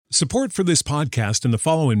Support for this podcast and the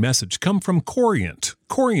following message come from Corient.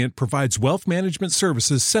 Corient provides wealth management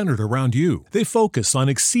services centered around you. They focus on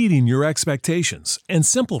exceeding your expectations and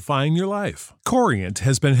simplifying your life. Corient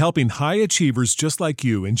has been helping high achievers just like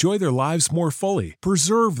you enjoy their lives more fully,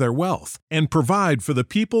 preserve their wealth, and provide for the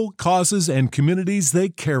people, causes, and communities they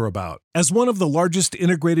care about. As one of the largest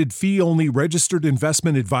integrated fee-only registered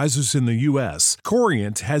investment advisors in the U.S.,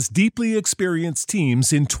 Corient has deeply experienced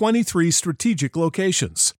teams in 23 strategic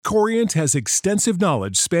locations. Corient has extensive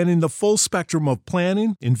knowledge spanning the full spectrum of planning,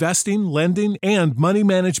 investing, lending, and money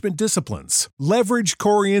management disciplines. Leverage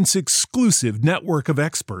Corient's exclusive network of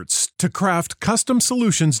experts to craft custom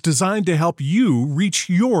solutions designed to help you reach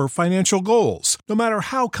your financial goals, no matter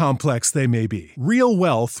how complex they may be. Real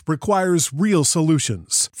wealth requires real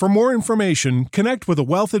solutions. For more information, connect with a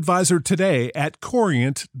wealth advisor today at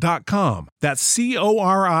Corient.com. That's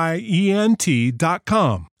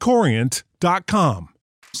Corient.com. Corient.com.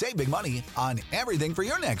 Save big money on everything for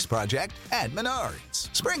your next project at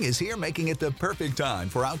Menards. Spring is here, making it the perfect time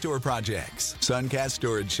for outdoor projects. Suncast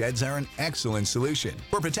storage sheds are an excellent solution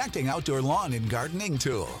for protecting outdoor lawn and gardening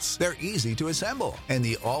tools. They're easy to assemble, and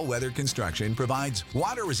the all-weather construction provides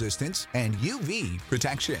water resistance and UV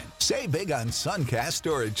protection. Save big on Suncast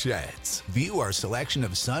storage sheds. View our selection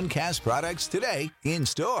of Suncast products today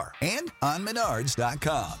in-store and on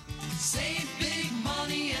Menards.com. Save big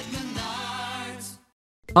money at Menards.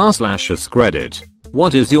 r/us credit.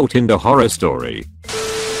 What is your Tinder horror story?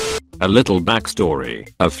 A little backstory.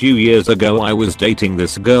 A few years ago I was dating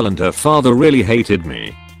this girl and her father really hated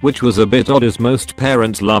me, which was a bit odd as most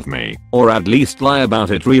parents love me, or at least lie about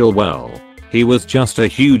it real well. He was just a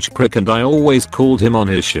huge prick and I always called him on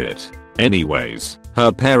his shit. Anyways,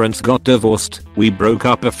 her parents got divorced, we broke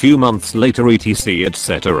up a few months later etc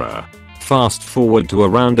etc. Fast forward to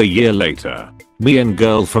around a year later. Me and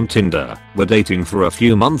girl from Tinder were dating for a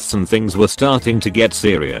few months and things were starting to get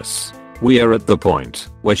serious. We are at the point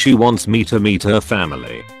where she wants me to meet her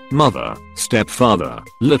family. Mother, stepfather,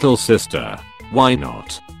 little sister. Why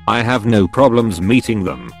not? I have no problems meeting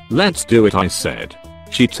them. Let's do it, I said.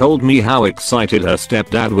 She told me how excited her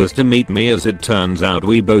stepdad was to meet me. As it turns out,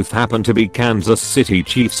 we both happen to be Kansas City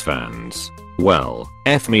Chiefs fans. Well,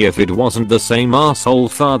 F me if it wasn't the same asshole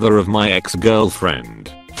father of my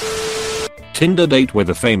ex-girlfriend. Tinder date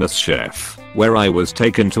with a famous chef, where I was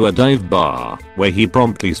taken to a dive bar, where he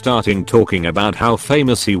promptly started talking about how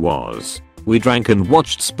famous he was. We drank and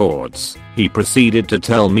watched sports. He proceeded to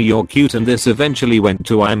tell me you're cute and this eventually went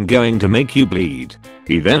to I'm going to make you bleed.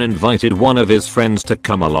 He then invited one of his friends to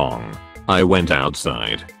come along. I went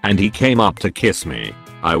outside, and he came up to kiss me.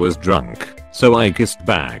 I was drunk, so I kissed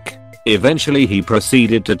back. Eventually he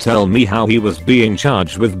proceeded to tell me how he was being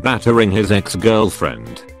charged with battering his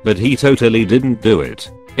ex-girlfriend, but he totally didn't do it.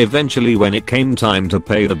 Eventually when it came time to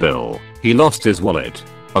pay the bill, he lost his wallet.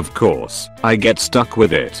 Of course, I get stuck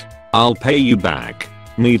with it. I'll pay you back.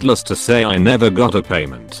 Needless to say, I never got a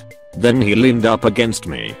payment. Then he leaned up against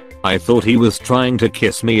me. I thought he was trying to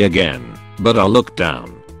kiss me again, but I looked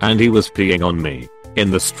down, and he was peeing on me. In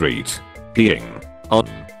the street. Peeing on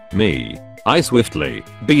me. I swiftly,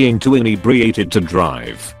 being too inebriated to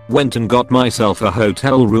drive, went and got myself a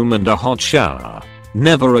hotel room and a hot shower.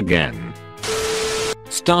 Never again.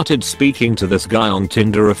 Started speaking to this guy on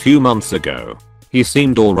Tinder a few months ago. He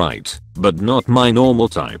seemed alright, but not my normal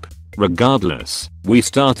type. Regardless, we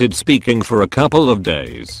started speaking for a couple of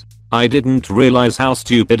days. I didn't realize how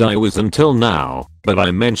stupid I was until now, but I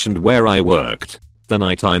mentioned where I worked. The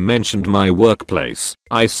night I mentioned my workplace,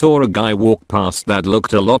 I saw a guy walk past that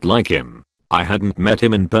looked a lot like him. I hadn't met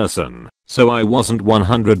him in person, so I wasn't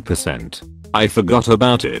 100%. I forgot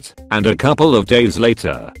about it, and a couple of days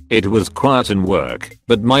later, it was quiet in work,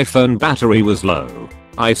 but my phone battery was low.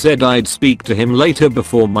 I said I'd speak to him later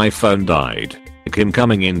before my phone died. Him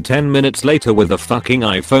coming in 10 minutes later with a fucking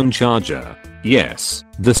iPhone charger. Yes,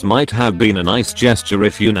 this might have been a nice gesture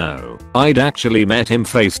if you know I'd actually met him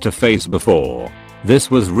face to face before.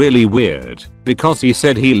 This was really weird, because he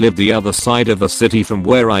said he lived the other side of the city from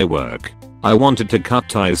where I work. I wanted to cut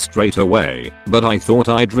ties straight away, but I thought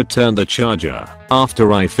I'd return the charger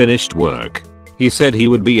after I finished work. He said he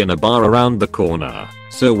would be in a bar around the corner,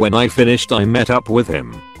 so when I finished I met up with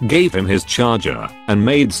him, gave him his charger, and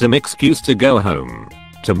made some excuse to go home.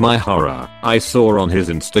 To my horror, I saw on his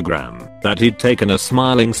Instagram that he'd taken a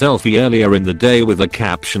smiling selfie earlier in the day with the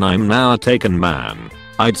caption "I'm now a taken man."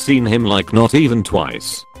 I'd seen him like not even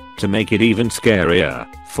twice. To make it even scarier,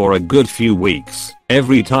 for a good few weeks,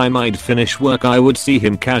 every time I'd finish work I would see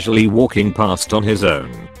him casually walking past on his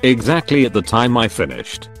own, exactly at the time I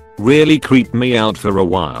finished. Really creeped me out for a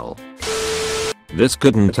while. This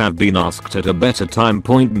couldn't have been asked at a better time.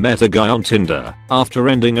 Met a guy on Tinder after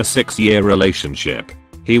ending a 6-year relationship.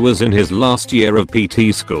 He was in his last year of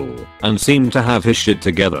PT school and seemed to have his shit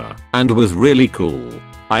together and was really cool.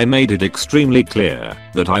 I made it extremely clear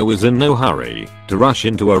that I was in no hurry to rush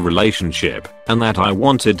into a relationship and that I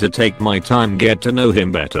wanted to take my time get to know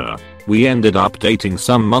him better. We ended up dating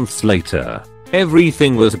some months later.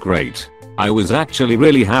 Everything was great. I was actually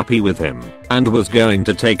really happy with him and was going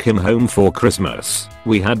to take him home for Christmas.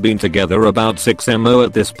 We had been together about 6 months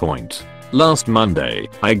at this point. Last Monday,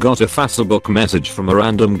 I got a Facebook message from a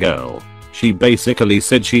random girl. She basically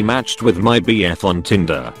said she matched with my BF on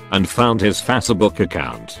Tinder and found his Facebook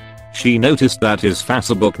account. She noticed that his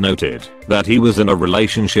Facebook noted that he was in a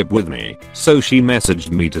relationship with me, so she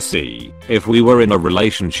messaged me to see if we were in a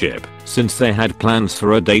relationship since they had plans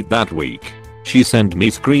for a date that week. She sent me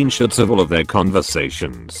screenshots of all of their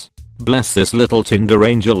conversations. Bless this little Tinder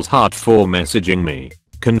angel's heart for messaging me.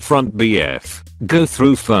 Confront BF. Go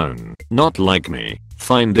through phone. Not like me.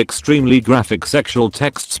 Find extremely graphic sexual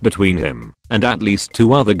texts between him and at least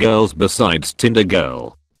 2 other girls besides Tinder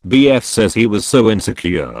girl. BF says he was so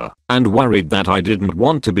insecure and worried that I didn't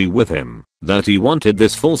want to be with him, that he wanted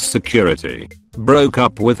this false security. Broke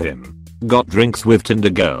up with him. Got drinks with Tinder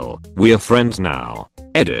girl. We are friends now.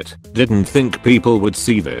 Edit. Didn't think people would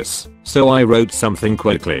see this, so I wrote something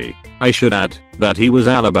quickly. I should add that he was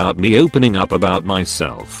all about me opening up about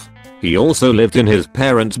myself. He also lived in his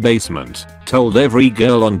parents' basement, told every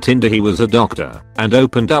girl on Tinder he was a doctor, and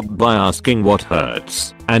opened up by asking what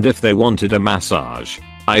hurts and if they wanted a massage.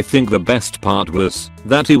 I think the best part was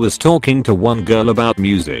that he was talking to one girl about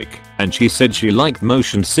music and she said she liked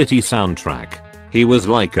Motion City soundtrack. He was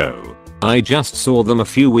like, oh, I just saw them a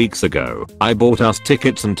few weeks ago. I bought us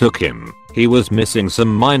tickets and took him. He was missing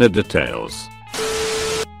some minor details.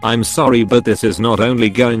 I'm sorry, but this is not only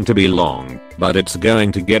going to be long, but it's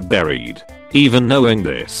going to get buried. Even knowing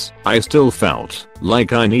this, I still felt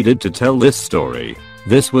like I needed to tell this story.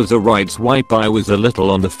 This was a right swipe I was a little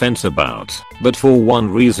on the fence about, but for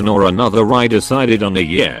one reason or another I decided on a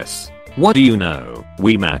yes. What do you know?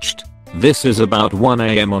 We matched. This is about 1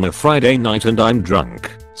 AM on a Friday night and I'm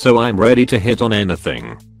drunk, so I'm ready to hit on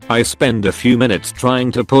anything. I spend a few minutes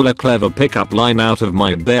trying to pull a clever pickup line out of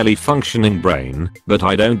my barely functioning brain, but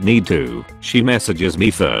I don't need to. She messages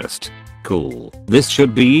me first. Cool. This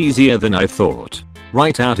should be easier than I thought.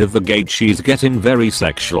 Right out of the gate she's getting very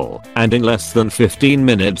sexual, and in less than 15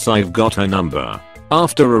 minutes I've got her number.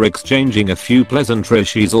 After exchanging a few pleasantries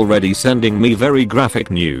she's already sending me very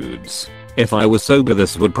graphic nudes. If I was sober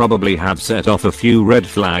this would probably have set off a few red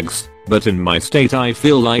flags, but in my state I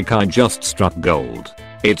feel like I just struck gold.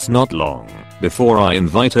 It's not long before I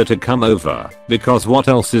invite her to come over, because what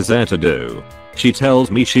else is there to do? She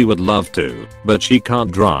tells me she would love to, but she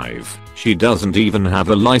can't drive. She doesn't even have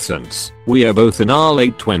a license. We are both in our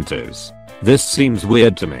late 20s. This seems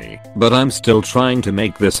weird to me, but I'm still trying to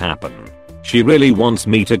make this happen. She really wants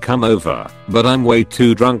me to come over, but I'm way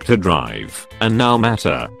too drunk to drive, and no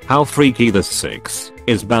matter how freaky this sex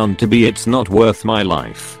is bound to be, it's not worth my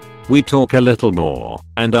life. We talk a little more,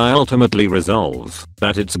 and I ultimately resolve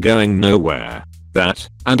that it's going nowhere. That,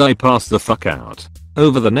 and I pass the fuck out.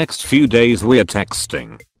 Over the next few days we are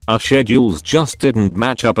texting. Our schedules just didn't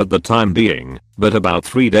match up at the time being, but about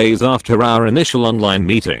 3 days after our initial online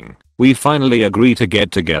meeting, we finally agree to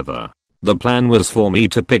get together. The plan was for me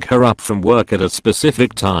to pick her up from work at a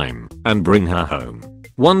specific time and bring her home.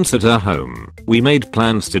 Once at her home, we made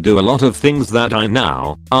plans to do a lot of things that I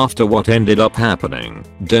now, after what ended up happening,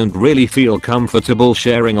 don't really feel comfortable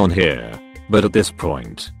sharing on here. But at this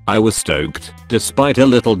point, I was stoked, despite a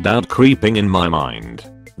little doubt creeping in my mind.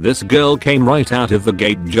 This girl came right out of the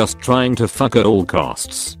gate just trying to fuck at all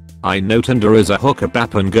costs. I know Tinder is a hookup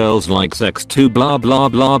app and girls like sex too blah blah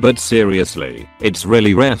blah, but seriously, it's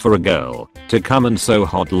really rare for a girl to come in so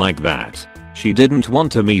hot like that. She didn't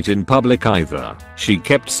want to meet in public either. She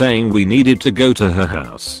kept saying we needed to go to her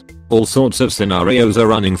house. All sorts of scenarios are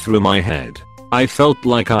running through my head. I felt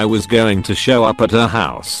like I was going to show up at her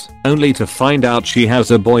house, only to find out she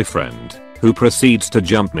has a boyfriend, who proceeds to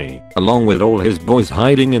jump me, along with all his boys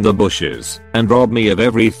hiding in the bushes, and rob me of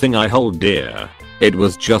everything I hold dear. It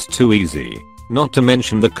was just too easy. Not to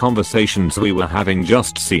mention the conversations we were having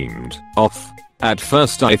just seemed off. At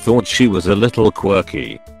first I thought she was a little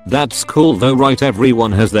quirky. That's cool though, right?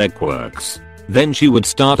 Everyone has their quirks. Then she would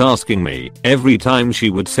start asking me. Every time she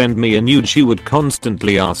would send me a nude she would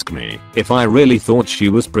constantly ask me if I really thought she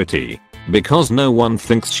was pretty. Because no one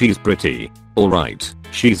thinks she's pretty. Alright,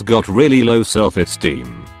 she's got really low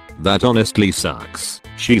self-esteem. That honestly sucks.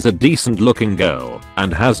 She's a decent looking girl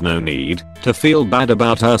and has no need to feel bad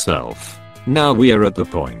about herself. Now we're at the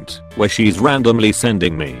point where she's randomly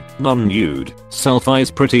sending me non-nude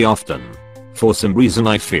selfies pretty often. For some reason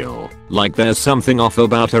I feel like there's something off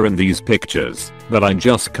about her in these pictures, but I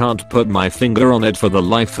just can't put my finger on it for the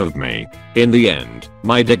life of me. In the end,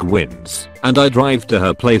 my dick wins, and I drive to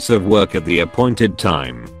her place of work at the appointed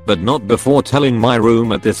time, but not before telling my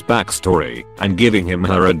roommate this backstory and giving him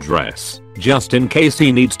her address, just in case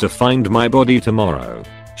he needs to find my body tomorrow.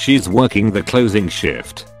 She's working the closing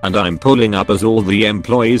shift, and I'm pulling up as all the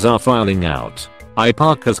employees are filing out. I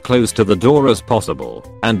park as close to the door as possible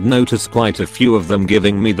and notice quite a few of them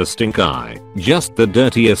giving me the stink eye, just the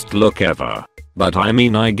dirtiest look ever. But I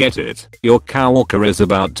mean, I get it. Your coworker is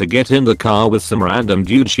about to get in the car with some random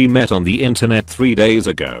dude she met on the internet 3 days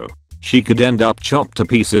ago. She could end up chopped to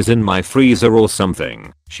pieces in my freezer or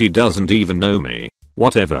something. She doesn't even know me.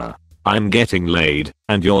 Whatever. I'm getting laid,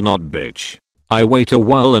 and you're not, bitch. I wait a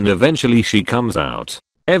while and eventually she comes out.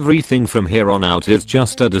 Everything from here on out is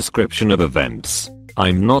just a description of events.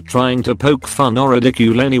 I'm not trying to poke fun or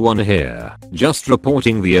ridicule anyone here, just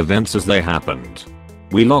reporting the events as they happened.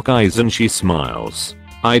 We lock eyes and she smiles.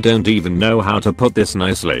 I don't even know how to put this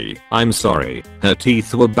nicely. I'm sorry, her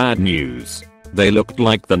teeth were bad news. They looked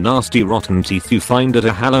like the nasty rotten teeth you find at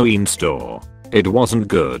a Halloween store. It wasn't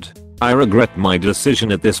good. I regret my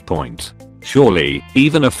decision at this point. Surely,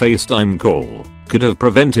 even a FaceTime call could have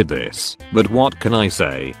prevented this, but what can I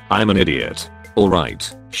say? I'm an idiot.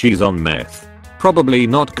 Alright, she's on meth. Probably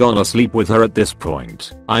not gonna sleep with her at this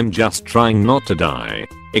point. I'm just trying not to die.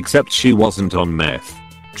 Except she wasn't on meth.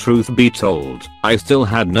 Truth be told, I still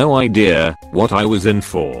had no idea what I was in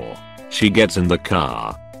for. She gets in the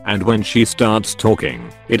car, and when she starts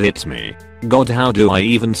talking, it hits me. God, how do I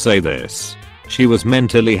even say this? She was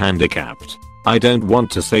mentally handicapped. I don't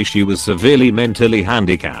want to say she was severely mentally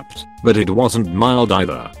handicapped, but it wasn't mild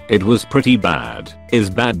either. It was pretty bad.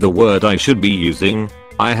 Is bad the word I should be using?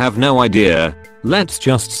 I have no idea. Let's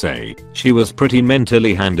just say she was pretty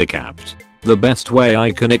mentally handicapped. The best way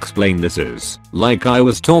I can explain this is like I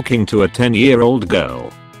was talking to a 10-year-old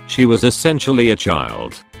girl. She was essentially a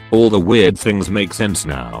child. All the weird things make sense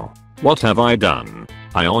now. What have I done?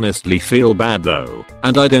 I honestly feel bad though,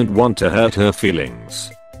 and I don't want to hurt her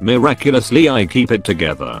feelings. Miraculously I keep it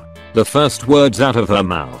together. The first words out of her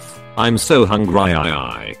mouth, I'm so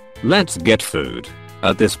hungry. Let's get food.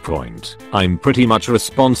 At this point, I'm pretty much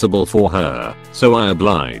responsible for her, so I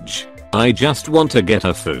oblige. I just want to get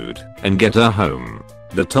her food and get her home.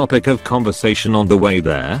 The topic of conversation on the way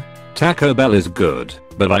there? Taco Bell is good,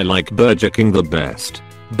 but I like Burger King the best.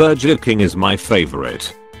 Burger King is my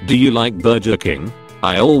favorite. Do you like Burger King?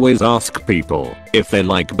 I always ask people if they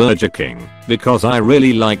like Burger King, because I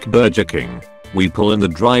really like Burger King. We pull in the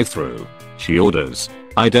drive-thru. She orders,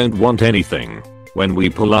 I don't want anything. When we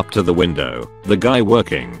pull up to the window, the guy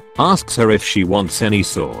working asks her if she wants any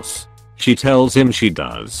sauce. She tells him she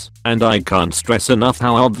does, and I can't stress enough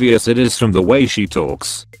how obvious it is from the way she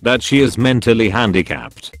talks that she is mentally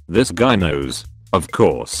handicapped. This guy knows. Of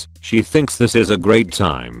course, she thinks this is a great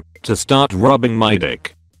time to start rubbing my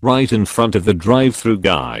dick right in front of the drive-thru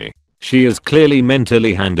guy. She is clearly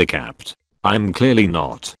mentally handicapped. I'm clearly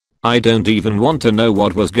not. I don't even want to know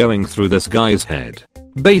what was going through this guy's head.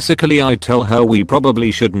 Basically I tell her we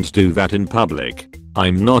probably shouldn't do that in public.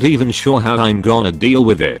 I'm not even sure how I'm gonna deal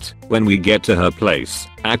with it when we get to her place,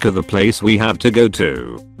 aka the place we have to go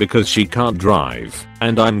to, because she can't drive,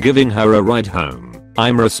 and I'm giving her a ride home.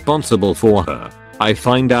 I'm responsible for her. I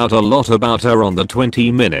find out a lot about her on the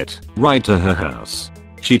 20-minute ride to her house.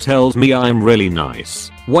 She tells me I'm really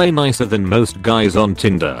nice, way nicer than most guys on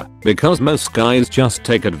Tinder, because most guys just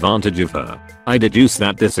take advantage of her. I deduce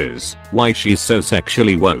that this is why she's so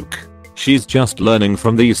sexually woke. She's just learning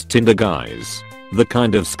from these Tinder guys. The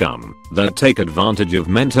kind of scum that take advantage of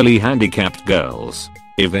mentally handicapped girls.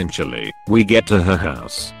 Eventually, we get to her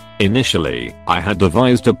house. Initially, I had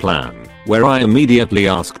devised a plan where I immediately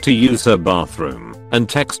asked to use her bathroom and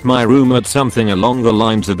text my roommate something along the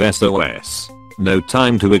lines of SOS. No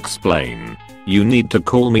time to explain. You need to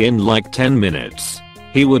call me in like 10 minutes.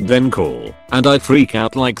 He would then call, and I'd freak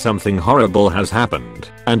out like something horrible has happened,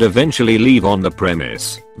 and eventually leave on the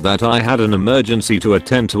premise that I had an emergency to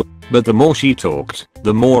attend to. But the more she talked,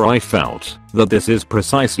 the more I felt that this is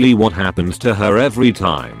precisely what happens to her every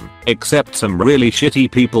time, except some really shitty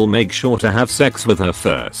people make sure to have sex with her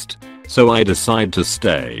first. So I decide to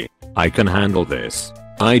stay. I can handle this.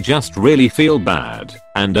 I just really feel bad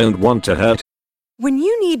and don't want to hurt. When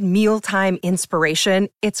you need mealtime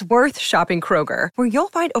inspiration, it's worth shopping Kroger, where you'll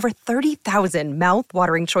find over 30,000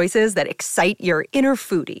 mouth-watering choices that excite your inner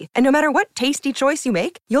foodie. And no matter what tasty choice you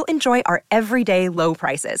make, you'll enjoy our everyday low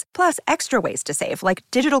prices, plus extra ways to save, like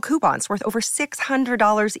digital coupons worth over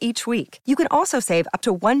 $600 each week. You can also save up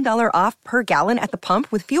to $1 off per gallon at the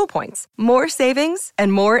pump with fuel points. More savings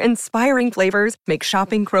and more inspiring flavors make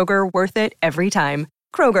shopping Kroger worth it every time.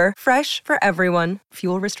 Kroger, fresh for everyone.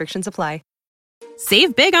 Fuel restrictions apply.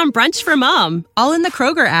 Save big on brunch for mom, all in the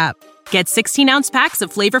Kroger app. Get 16-ounce packs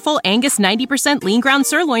of flavorful Angus 90% lean ground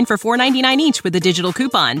sirloin for $4.99 each with a digital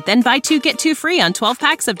coupon. Then buy 2, get 2 free on 12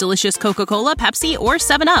 packs of delicious Coca-Cola, Pepsi, or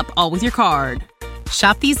 7-Up, all with your card.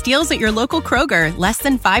 Shop these deals at your local Kroger, less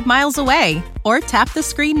than 5 miles away. Or tap the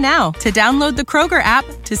screen now to download the Kroger app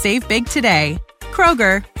to save big today.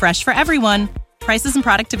 Kroger, fresh for everyone. Prices and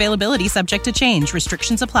product availability subject to change.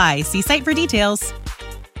 Restrictions apply. See site for details.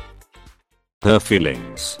 Her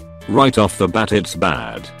feelings. Right off the bat it's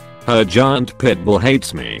bad. Her giant pit bull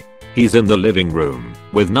hates me. He's in the living room,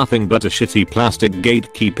 with nothing but a shitty plastic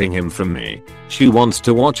gate keeping him from me. She wants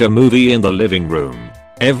to watch a movie in the living room.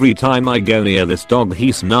 Every time I go near this dog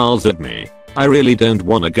he snarls at me. I really don't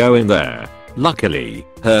wanna go in there. Luckily,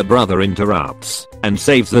 her brother interrupts and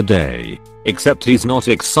saves the day. Except he's not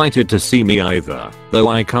excited to see me either, though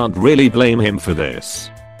I can't really blame him for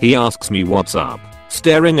this. He asks me what's up,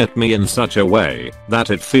 staring at me in such a way that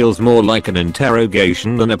it feels more like an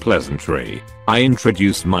interrogation than a pleasantry. I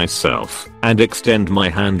introduce myself and extend my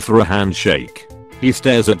hand for a handshake. He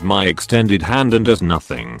stares at my extended hand and does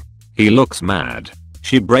nothing. He looks mad.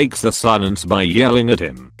 She breaks the silence by yelling at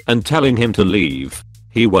him and telling him to leave.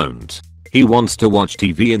 He won't. He wants to watch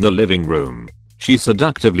TV in the living room. She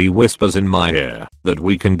seductively whispers in my ear that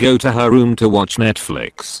we can go to her room to watch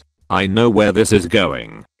Netflix. I know where this is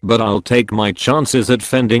going, but I'll take my chances at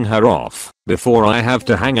fending her off before I have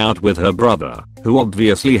to hang out with her brother, who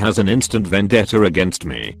obviously has an instant vendetta against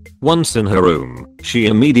me. Once in her room, she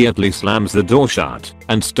immediately slams the door shut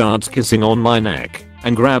and starts kissing on my neck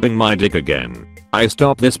and grabbing my dick again. I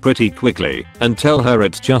stop this pretty quickly and tell her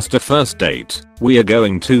it's just a first date. We are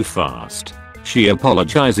going too fast. She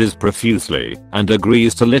apologizes profusely and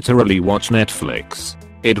agrees to literally watch Netflix.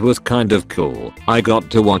 It was kind of cool. I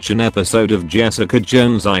got to watch an episode of Jessica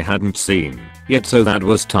Jones I hadn't seen yet, so that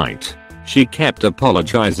was tight. She kept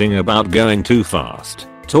apologizing about going too fast,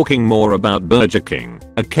 talking more about Burger King,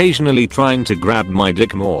 occasionally trying to grab my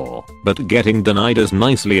dick more, but getting denied as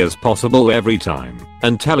nicely as possible every time,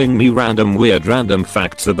 and telling me random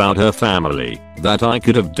facts about her family that I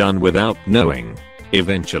could have done without knowing.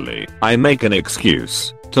 Eventually, I make an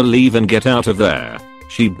excuse to leave and get out of there.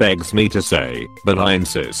 She begs me to stay, but I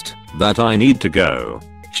insist that I need to go.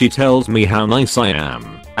 She tells me how nice I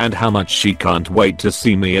am and how much she can't wait to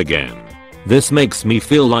see me again. This makes me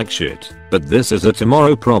feel like shit, but this is a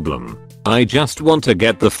tomorrow problem. I just want to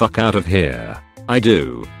get the fuck out of here. I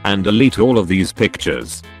do, and delete all of these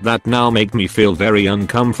pictures that now make me feel very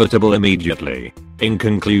uncomfortable immediately. In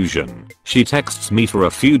conclusion, she texts me for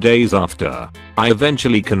a few days after. I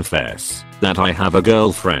eventually confess that I have a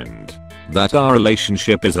girlfriend, that our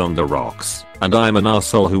relationship is on the rocks, and I'm an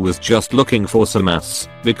asshole who was just looking for some ass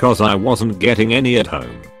because I wasn't getting any at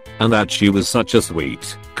home, and that she was such a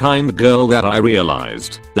sweet, kind girl that I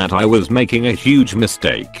realized that I was making a huge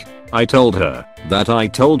mistake. I told her that I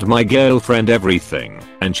told my girlfriend everything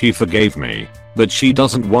and she forgave me, but she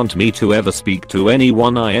doesn't want me to ever speak to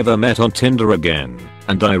anyone I ever met on Tinder again,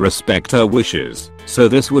 and I respect her wishes, so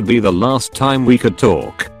this would be the last time we could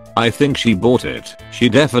talk. I think she bought it. She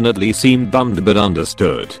definitely seemed bummed but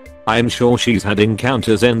understood. I'm sure she's had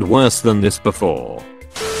encounters end worse than this before.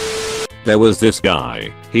 There was this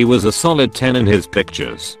guy. He was a solid 10 in his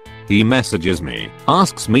pictures. He messages me,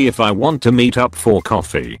 asks me if I want to meet up for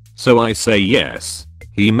coffee, so I say yes.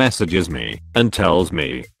 He messages me and tells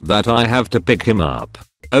me that I have to pick him up.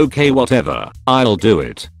 Okay, whatever, I'll do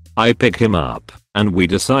it. I pick him up and we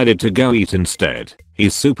decided to go eat instead.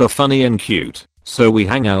 He's super funny and cute, so we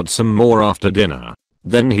hang out some more after dinner.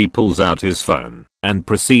 Then he pulls out his phone and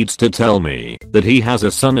proceeds to tell me that he has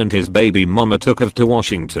a son and his baby mama took her to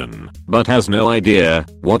Washington, but has no idea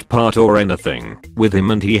what part or anything with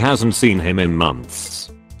him, and he hasn't seen him in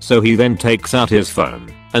months. So he then takes out his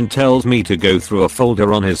phone and tells me to go through a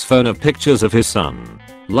folder on his phone of pictures of his son.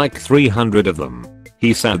 Like 300 of them.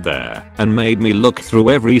 He sat there and made me look through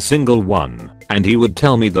every single one, and he would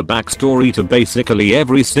tell me the backstory to basically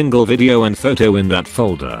every single video and photo in that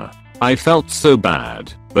folder. I felt so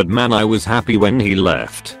bad, but man, I was happy when he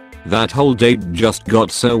left. That whole date just got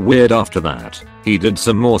so weird after that. He did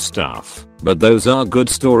some more stuff, but those are good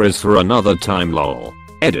stories for another time, lol.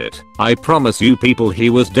 Edit. I promise you people he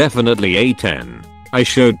was definitely a 10. I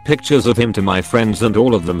showed pictures of him to my friends and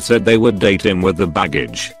all of them said they would date him with the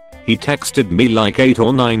baggage. He texted me like 8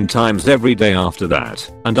 or 9 times every day after that,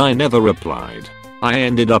 and I never replied. I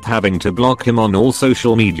ended up having to block him on all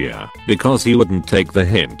social media because he wouldn't take the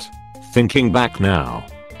hint. Thinking back now,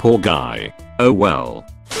 poor guy. Oh well.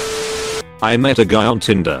 I met a guy on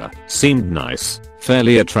Tinder, seemed nice,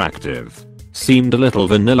 fairly attractive. Seemed a little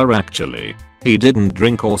vanilla actually. He didn't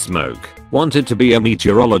drink or smoke, wanted to be a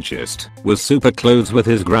meteorologist, was super close with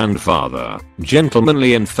his grandfather,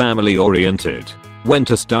 gentlemanly and family oriented. Went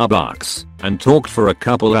to Starbucks and talked for a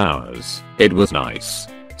couple hours. It was nice.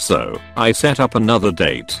 So, I set up another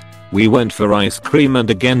date. We went for ice cream and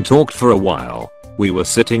again talked for a while. We were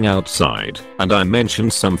sitting outside and I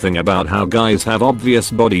mentioned something about how guys have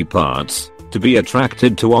obvious body parts to be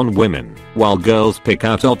attracted to on women, while girls pick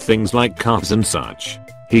out odd things like calves and such.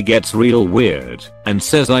 He gets real weird and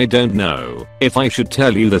says I don't know if I should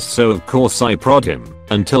tell you this, so of course I prod him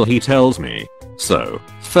until he tells me. So,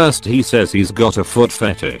 first he says he's got a foot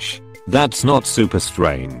fetish. That's not super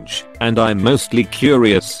strange, and I'm mostly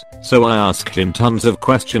curious, so I asked him tons of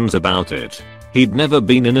questions about it. He'd never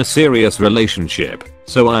been in a serious relationship,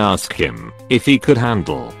 so I asked him if he could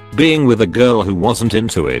handle being with a girl who wasn't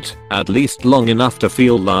into it, at least long enough to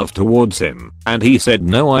feel love towards him, and he said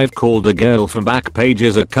no. I've called a girl from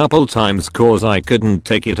Backpages a couple times cause I couldn't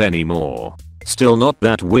take it anymore. Still not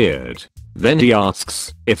that weird. Then he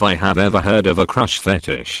asks if I have ever heard of a crush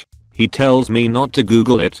fetish. He tells me not to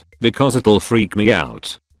Google it because it'll freak me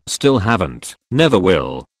out. Still haven't, never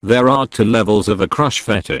will. There are 2 levels of a crush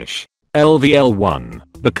fetish. LVL1,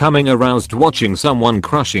 becoming aroused watching someone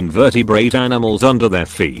crushing vertebrate animals under their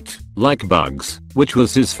feet, like bugs, which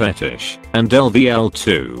was his fetish, and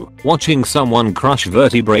LVL2, watching someone crush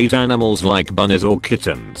vertebrate animals like bunnies or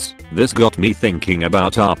kittens. This got me thinking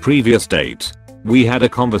about our previous date. We had a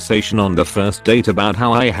conversation on the first date about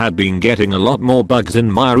how I had been getting a lot more bugs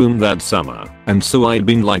in my room that summer, and so I'd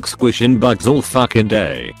been like squishing bugs all fucking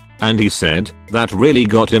day. And he said that really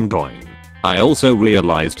got him going. I also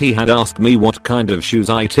realized he had asked me what kind of shoes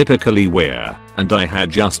I typically wear, and I had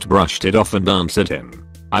just brushed it off and answered him.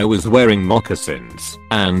 I was wearing moccasins,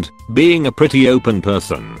 and, being a pretty open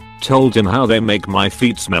person, told him how they make my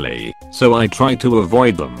feet smelly, so I tried to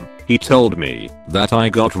avoid them. He told me that I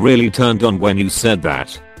got really turned on when you said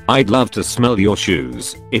that. I'd love to smell your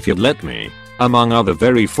shoes, if you'd let me. Among other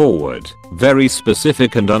very forward, very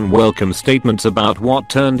specific and unwelcome statements about what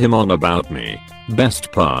turned him on about me.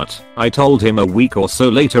 Best part, I told him a week or so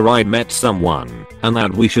later I'd met someone, and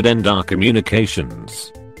that we should end our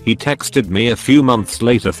communications. He texted me a few months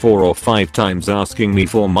later 4 or 5 times asking me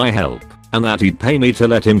for my help, and that he'd pay me to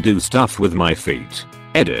let him do stuff with my feet.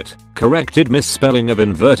 Edit. Corrected misspelling of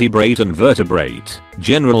invertebrate and vertebrate.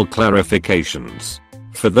 General clarifications.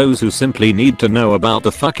 For those who simply need to know about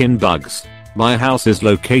the fucking bugs. My house is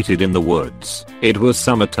located in the woods. It was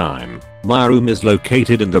summertime. My room is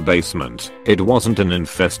located in the basement. It wasn't an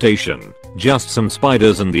infestation. Just some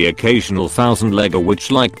spiders and the occasional thousand-legger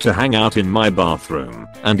which liked to hang out in my bathroom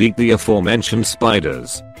and eat the aforementioned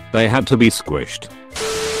spiders. They had to be squished.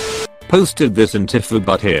 Posted this in Tifu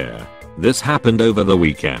but here. This happened over the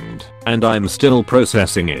weekend, and I'm still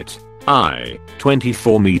processing it. I,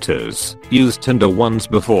 24 meters, used Tinder once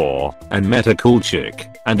before, and met a cool chick,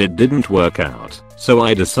 and it didn't work out, so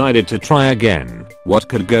I decided to try again. What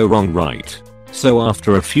could go wrong, right? So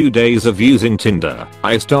after a few days of using Tinder,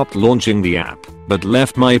 I stopped launching the app, but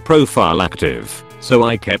left my profile active, so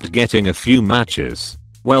I kept getting a few matches.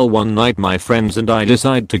 Well, one night my friends and I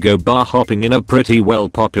decided to go bar hopping in a pretty well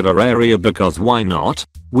popular area because why not?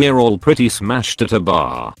 We're all pretty smashed at a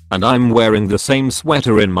bar, and I'm wearing the same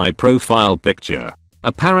sweater in my profile picture.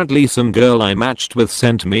 Apparently some girl I matched with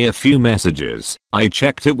sent me a few messages. I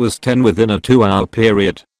checked it was 10 within a 2-hour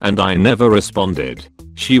period, and I never responded.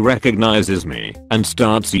 She recognizes me and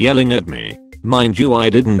starts yelling at me. Mind you, I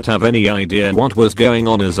didn't have any idea what was going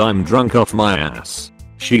on as I'm drunk off my ass.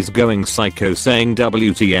 She's going psycho saying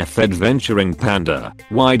WTF adventuring panda,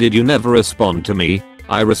 why did you never respond to me?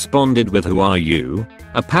 I responded with who are you?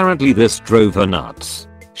 Apparently this drove her nuts.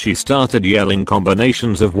 She started yelling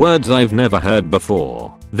combinations of words I've never heard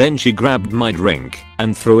before. Then she grabbed my drink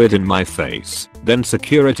and threw it in my face. Then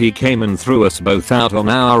security came and threw us both out on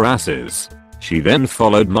our asses. She then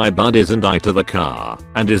followed my buddies and I to the car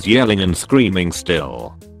and is yelling and screaming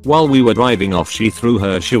still. While we were driving off, she threw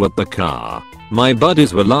her shoe at the car. My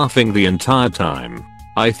buddies were laughing the entire time.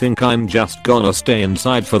 I think I'm just gonna stay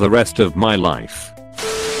inside for the rest of my life.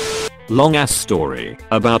 Long ass story.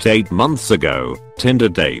 About 8 months ago, Tinder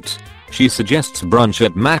date. She suggests brunch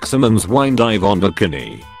at Maximum's Wine Dive on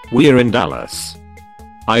Bikini. We're in Dallas.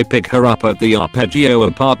 I pick her up at the Arpeggio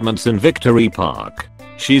Apartments in Victory Park.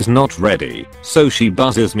 She's not ready, so she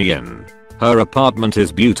buzzes me in. Her apartment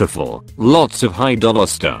is beautiful, lots of high dollar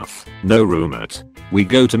stuff, no roommate. We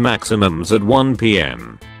go to Maximum's at 1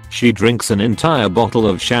 p.m. She drinks an entire bottle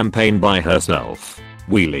of champagne by herself.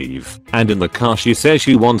 We leave, and in the car she says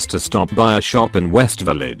she wants to stop by a shop in West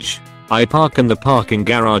Village. I park in the parking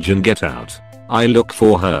garage and get out. I look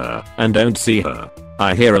for her, and don't see her.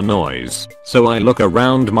 I hear a noise, so I look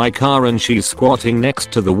around my car and she's squatting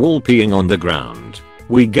next to the wall peeing on the ground.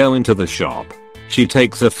 We go into the shop. She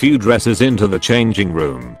takes a few dresses into the changing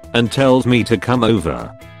room, and tells me to come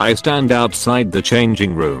over. I stand outside the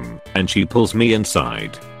changing room, and she pulls me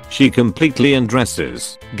inside. She completely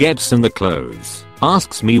undresses, gets in the clothes,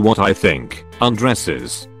 asks me what I think,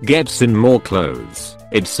 undresses, gets in more clothes,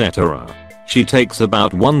 etc. She takes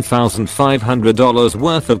about $1,500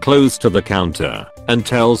 worth of clothes to the counter and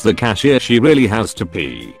tells the cashier she really has to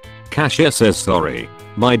pee. Cashier says sorry.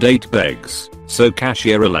 My date begs, so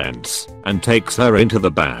cashier relents and takes her into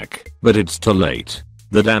the back, but it's too late.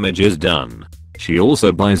 The damage is done. She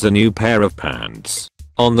also buys a new pair of pants.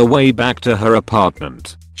 On the way back to her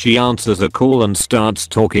apartment, she answers a call and starts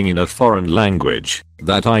talking in a foreign language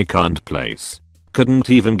that I can't place. Couldn't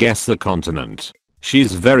even guess the continent.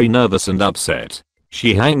 She's very nervous and upset.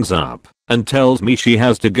 She hangs up and tells me she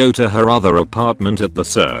has to go to her other apartment at the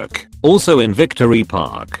Cirque, also in Victory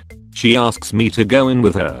Park. She asks me to go in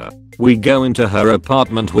with her. We go into her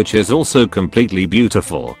apartment, which is also completely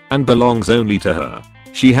beautiful and belongs only to her.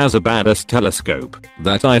 She has a badass telescope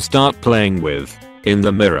that I start playing with. In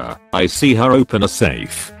the mirror, I see her open a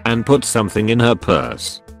safe and put something in her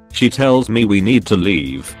purse. She tells me we need to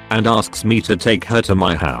leave and asks me to take her to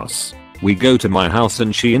my house. We go to my house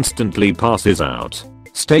and she instantly passes out.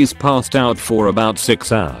 Stays passed out for about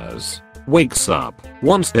 6 hours. Wakes up,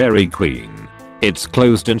 wants Dairy Queen. It's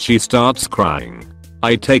closed and she starts crying.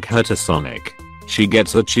 I take her to Sonic. She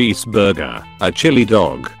gets a cheeseburger, a chili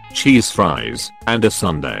dog, cheese fries, and a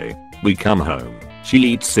sundae. We come home. She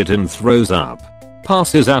eats it and throws up.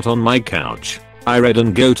 Passes out on my couch. I read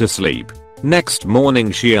and go to sleep. Next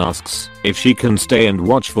morning she asks if she can stay and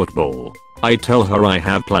watch football. I tell her I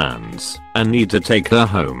have plans and need to take her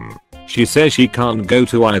home. She says she can't go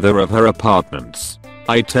to either of her apartments.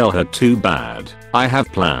 I tell her too bad, I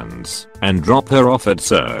have plans, and drop her off at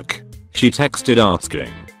Cirque. She texted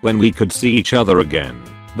asking when we could see each other again,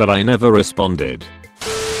 but I never responded.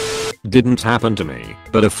 Didn't happen to me,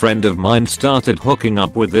 but a friend of mine started hooking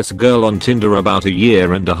up with this girl on Tinder about 1.5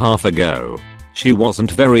 years ago. She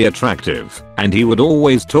wasn't very attractive, and he would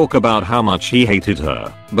always talk about how much he hated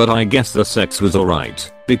her, but I guess the sex was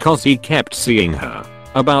alright, because he kept seeing her.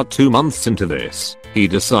 About 2 months into this, he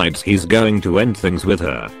decides he's going to end things with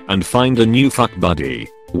her and find a new fuck buddy.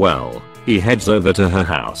 Well, he heads over to her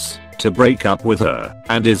house to break up with her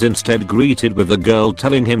and is instead greeted with a girl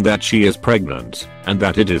telling him that she is pregnant and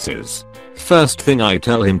that it is his. First thing I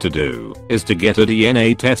tell him to do is to get a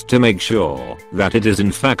DNA test to make sure that it is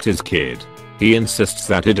in fact his kid. He insists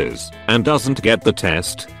that it is and doesn't get the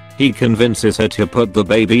test. He convinces her to put the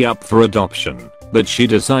baby up for adoption, but she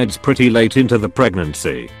decides pretty late into the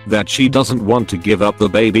pregnancy that she doesn't want to give up the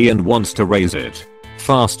baby and wants to raise it.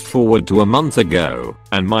 Fast forward to a month ago,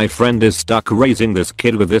 and my friend is stuck raising this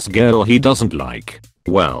kid with this girl he doesn't like.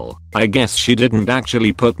 Well, I guess she didn't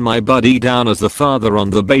actually put my buddy down as the father on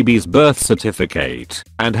the baby's birth certificate,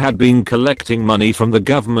 and had been collecting money from the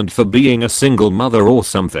government for being a single mother or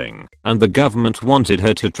something, and the government wanted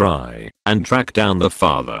her to try and track down the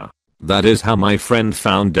father. That is how my friend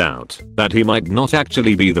found out that he might not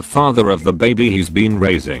actually be the father of the baby he's been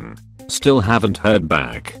raising. Still haven't heard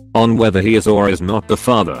back on whether he is or is not the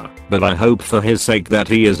father, but I hope for his sake that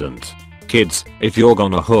he isn't. Kids, if you're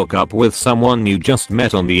gonna hook up with someone you just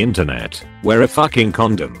met on the internet, wear a fucking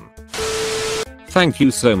condom. Thank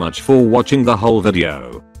you so much for watching the whole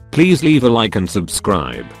video. Please leave a like and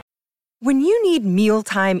subscribe. When you need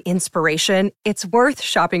mealtime inspiration, it's worth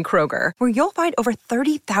shopping Kroger, where you'll find over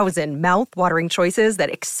 30,000 mouth-watering choices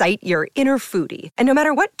that excite your inner foodie. And no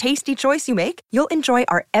matter what tasty choice you make, you'll enjoy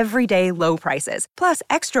our everyday low prices, plus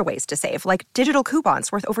extra ways to save, like digital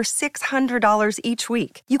coupons worth over $600 each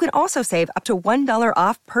week. You can also save up to $1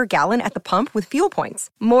 off per gallon at the pump with fuel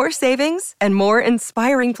points. More savings and more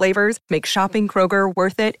inspiring flavors make shopping Kroger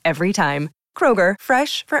worth it every time. Kroger,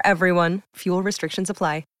 fresh for everyone. Fuel restrictions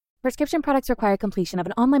apply. Prescription products require completion of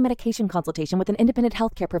an online medication consultation with an independent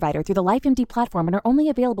healthcare provider through the LifeMD platform and are only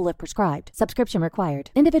available if prescribed. Subscription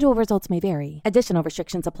required. Individual results may vary. Additional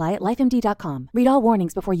restrictions apply at lifemd.com. Read all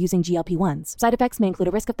warnings before using GLP-1s. Side effects may include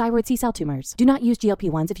a risk of thyroid C-cell tumors. Do not use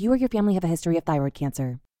GLP-1s if you or your family have a history of thyroid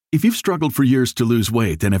cancer. If you've struggled for years to lose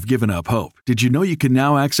weight and have given up hope, did you know you can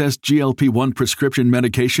now access GLP-1 prescription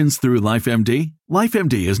medications through LifeMD?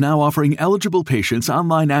 LifeMD is now offering eligible patients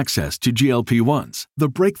online access to GLP-1s, the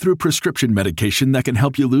breakthrough prescription medication that can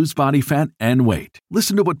help you lose body fat and weight.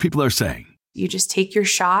 Listen to what people are saying. You just take your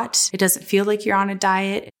shot. It doesn't feel like you're on a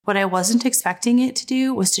diet. What I wasn't expecting it to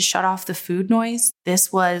do was to shut off the food noise.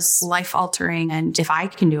 This was life-altering, and if I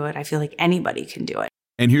can do it, I feel like anybody can do it.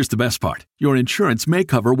 And here's the best part. Your insurance may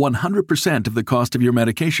cover 100% of the cost of your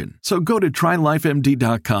medication. So go to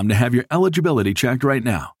TryLifeMD.com to have your eligibility checked right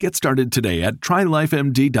now. Get started today at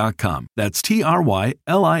TryLifeMD.com. That's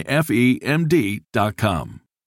TryLifeMD.com.